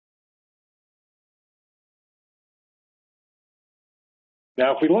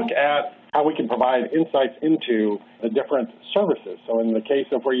Now, if we look at how we can provide insights into the different services, so in the case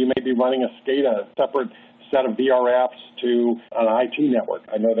of where you may be running a SCADA, separate set of VRFs to an IT network,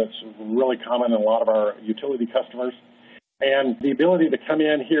 I know that's really common in a lot of our utility customers, and the ability to come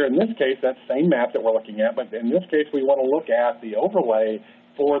in here, in this case, that same map that we're looking at, but in this case, we want to look at the overlay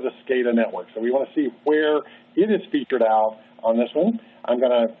for the SCADA network. So we want to see where it is featured out on this one. I'm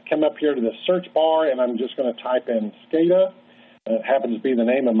going to come up here to the search bar, and I'm just going to type in SCADA. It happens to be the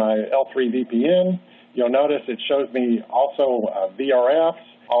name of my L3 VPN. You'll notice it shows me also VRFs,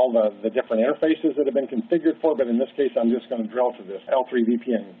 all the different interfaces that have been configured for, but in this case, I'm just going to drill to this L3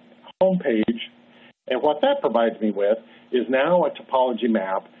 VPN homepage. And what that provides me with is now a topology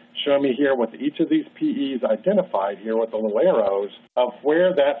map showing me here with each of these PEs identified here with the little arrows of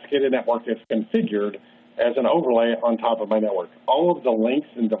where that SCADA network is configured as an overlay on top of my network. All of the links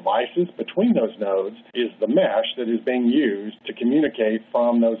and devices between those nodes is the mesh that is being used to communicate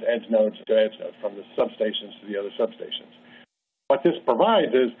from those edge nodes to edge nodes, from the substations to the other substations. What this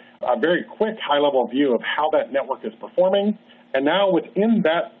provides is a very quick high-level view of how that network is performing. And now within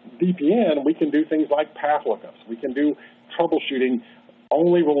that VPN, we can do things like path lookups. We can do troubleshooting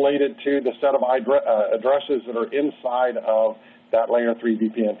only related to the set of addresses that are inside of that layer 3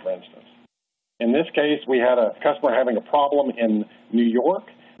 VPN, for instance. In this case, we had a customer having a problem in New York.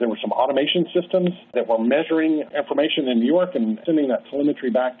 There were some automation systems that were measuring information in New York and sending that telemetry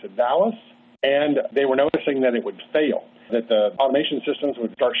back to Dallas, and they were noticing that it would fail, that the automation systems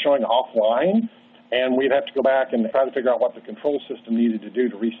would start showing offline, and we'd have to go back and try to figure out what the control system needed to do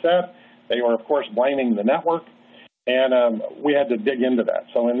to reset. They were, of course, blaming the network, and we had to dig into that.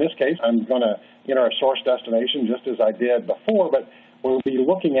 So in this case, I'm going to enter a source destination just as I did before, but we'll be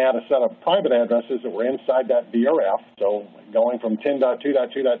looking at a set of private addresses that were inside that VRF, so going from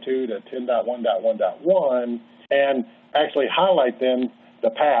 10.2.2.2 to 10.1.1.1, and actually highlight then the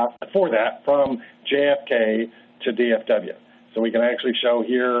path for that from JFK to DFW. So we can actually show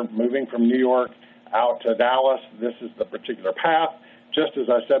here, moving from New York out to Dallas, this is the particular path. Just as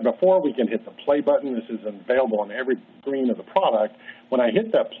I said before, we can hit the play button. This is available on every screen of the product. When I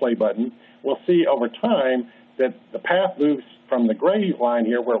hit that play button, we'll see over time that the path moves from the gray line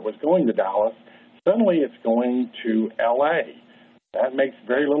here where it was going to Dallas, suddenly it's going to LA. That makes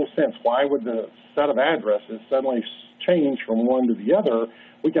very little sense. Why would the set of addresses suddenly change from one to the other?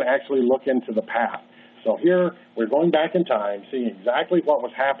 We can actually look into the path. So here we're going back in time, seeing exactly what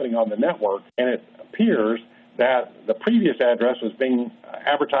was happening on the network, and it appears that the previous address was being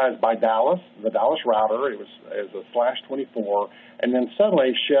advertised by Dallas, the Dallas router. It was as a /24, and then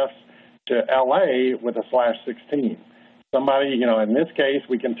suddenly shifts to LA with a /16. Somebody, in this case,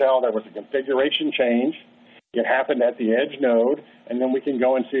 we can tell there was a configuration change. It happened at the edge node, and then we can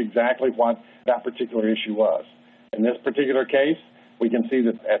go and see exactly what that particular issue was. In this particular case, we can see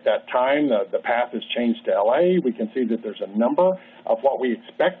that at that time, the path has changed to LA. We can see that there's a number of what we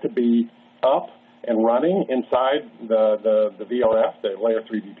expect to be up and running inside the VRF, the layer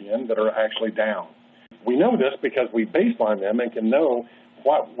 3 VPN, that are actually down. We know this because we baseline them and can know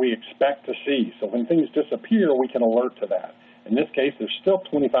what we expect to see. So when things disappear, we can alert to that. In this case, there's still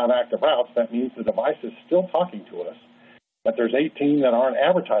 25 active routes. That means the device is still talking to us, but there's 18 that aren't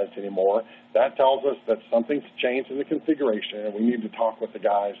advertised anymore. That tells us that something's changed in the configuration, and we need to talk with the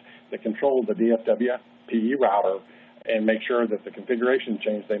guys that control the DFW PE router and make sure that the configuration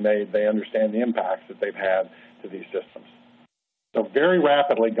change they made, they understand the impacts that they've had to these systems. So very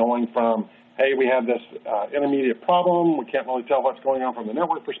rapidly going from, hey, we have this intermediate problem, we can't really tell what's going on from the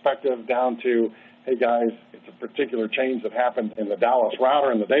network perspective, down to, hey guys, it's a particular change that happened in the Dallas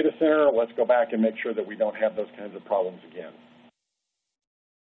router in the data center. Let's go back and make sure that we don't have those kinds of problems again.